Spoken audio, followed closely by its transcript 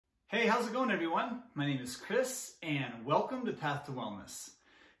Hey, how's it going everyone? My name is Chris and welcome to Path to Wellness.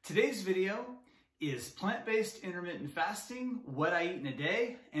 Today's video is plant-based intermittent fasting, what I eat in a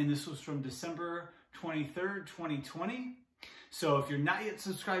day, and this was from December 23rd, 2020. So if you're not yet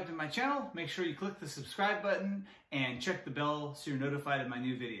subscribed to my channel, make sure you click the subscribe button and check the bell so you're notified of my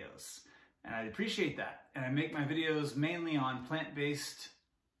new videos. And I'd appreciate that. And I make my videos mainly on plant-based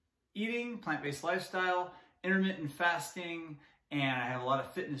eating, plant-based lifestyle, intermittent fasting, and I have a lot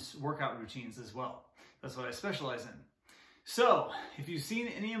of fitness workout routines as well. That's what I specialize in. So if you've seen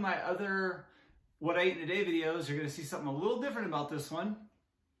any of my other what I eat in a day videos, you're gonna see something a little different about this one.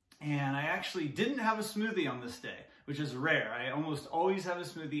 And I actually didn't have a smoothie on this day, which is rare. I almost always have a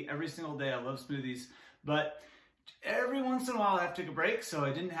smoothie every single day. I love smoothies, but every once in a while I have to take a break. So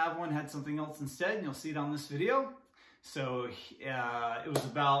I didn't have one, had something else instead, and you'll see it on this video. So it was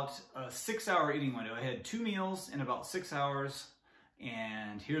about a 6-hour eating window. I had 2 meals in about 6 hours.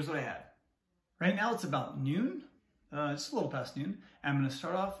 And here's what I had. Right now it's about noon, it's a little past noon. I'm gonna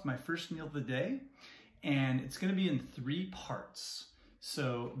start off my first meal of the day, and it's gonna be in 3 parts.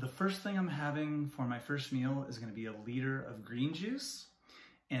 So the first thing I'm having for my first meal is gonna be a liter of green juice.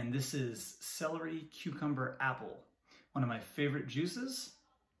 And this is celery, cucumber, apple, one of my favorite juices.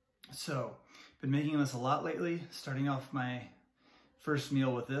 So been making this a lot lately, starting off my first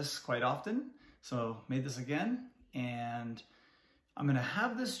meal with this quite often. So made this again, and I'm gonna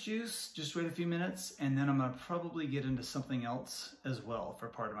have this juice, just wait a few minutes, and then I'm gonna probably get into something else as well for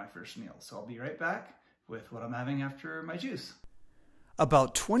part of my first meal. So I'll be right back with what I'm having after my juice.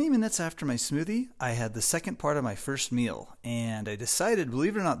 About 20 minutes after my smoothie, I had the second part of my first meal, and I decided,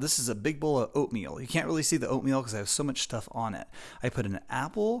 believe it or not, this is a big bowl of oatmeal. You can't really see the oatmeal because I have so much stuff on it. I put an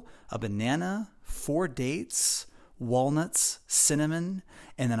apple, a banana, 4 dates, walnuts, cinnamon,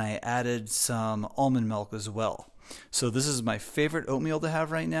 and then I added some almond milk as well. So this is my favorite oatmeal to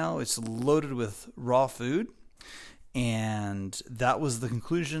have right now. It's loaded with raw food, and that was the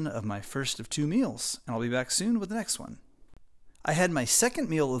conclusion of my first of 2 meals, and I'll be back soon with the next one. I had my second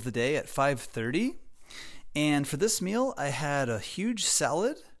meal of the day at 5:30, and for this meal I had a huge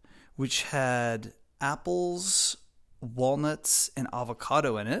salad which had apples, walnuts, and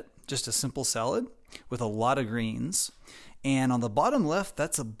avocado in it, just a simple salad with a lot of greens. And on the bottom left,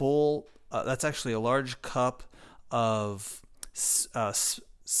 that's a bowl, that's actually a large cup of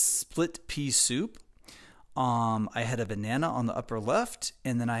split pea soup. I had a banana on the upper left,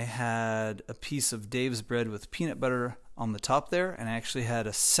 and then I had a piece of Dave's bread with peanut butter on the top there, and I actually had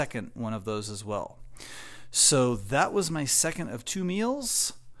a second one of those as well. So that was my second of 2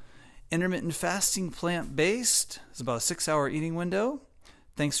 meals. Intermittent fasting, plant-based. It's about a 6-hour eating window.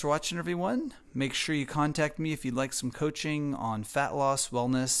 Thanks for watching, everyone. Make sure you contact me if you'd like some coaching on fat loss,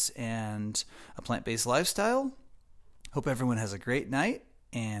 wellness, and a plant-based lifestyle. Hope everyone has a great night,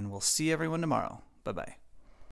 and we'll see everyone tomorrow. Bye-bye.